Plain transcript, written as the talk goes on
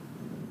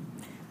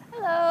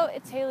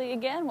it's Haley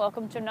again.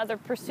 Welcome to another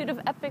Pursuit of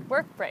Epic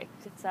Work Break.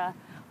 It's a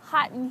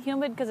hot and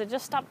humid because it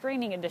just stopped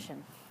raining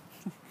edition.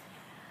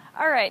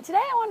 Alright, today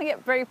I want to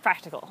get very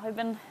practical. I've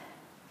been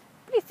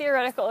pretty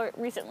theoretical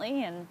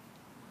recently, and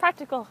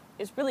practical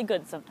is really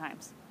good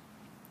sometimes.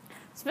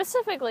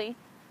 Specifically,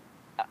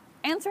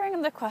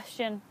 answering the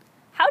question,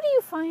 how do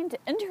you find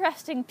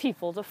interesting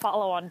people to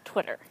follow on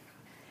Twitter?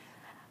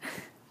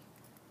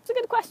 It's a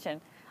good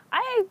question.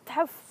 I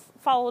have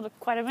followed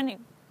quite a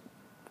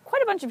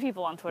bunch of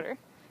people on Twitter,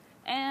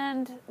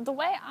 and the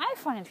way I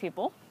find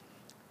people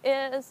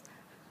is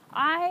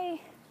I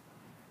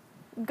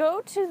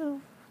go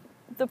to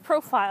the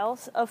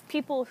profiles of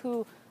people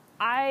who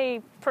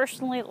I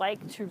personally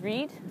like to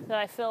read, that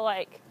I feel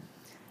like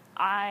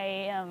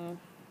I am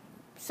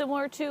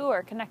similar to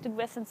or connected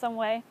with in some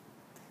way,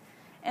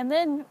 and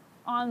then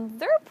on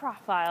their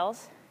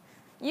profiles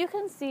you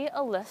can see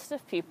a list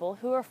of people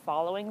who are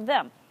following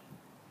them.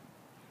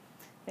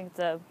 I think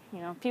the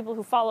people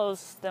who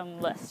follows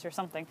them list or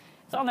something.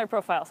 It's on their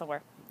profile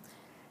somewhere.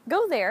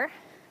 Go there,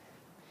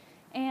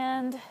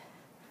 and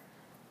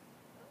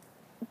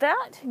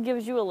that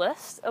gives you a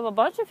list of a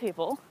bunch of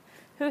people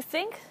who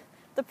think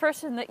the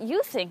person that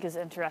you think is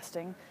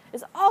interesting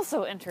is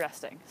also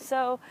interesting.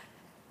 So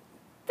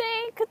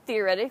they could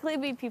theoretically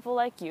be people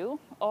like you,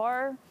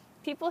 or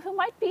people who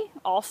might be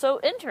also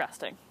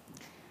interesting.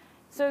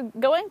 So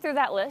going through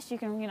that list, you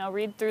can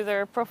read through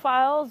their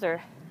profiles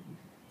or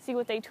see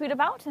what they tweet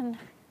about, and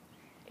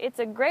it's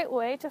a great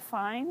way to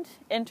find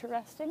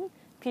interesting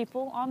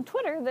people on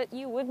Twitter that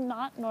you would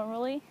not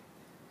normally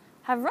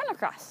have run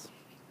across.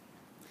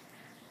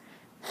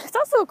 It's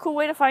also a cool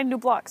way to find new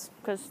blogs,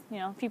 because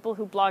people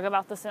who blog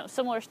about the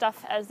similar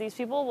stuff as these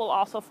people will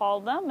also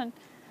follow them, and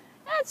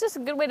it's just a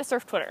good way to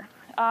surf Twitter.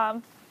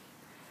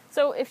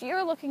 So if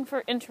you're looking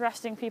for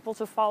interesting people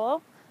to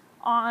follow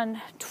on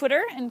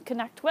Twitter and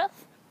connect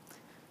with,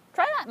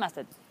 try that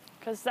method,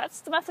 because that's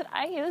the method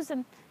I use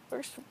and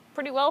works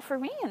pretty well for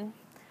me, and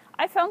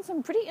I found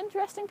some pretty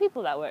interesting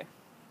people that way.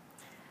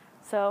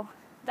 So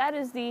that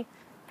is the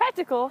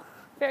practical,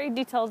 very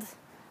detailed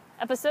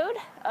episode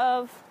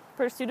of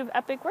Pursuit of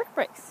Epic Work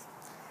Breaks.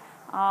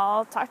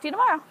 I'll talk to you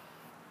tomorrow.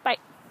 Bye.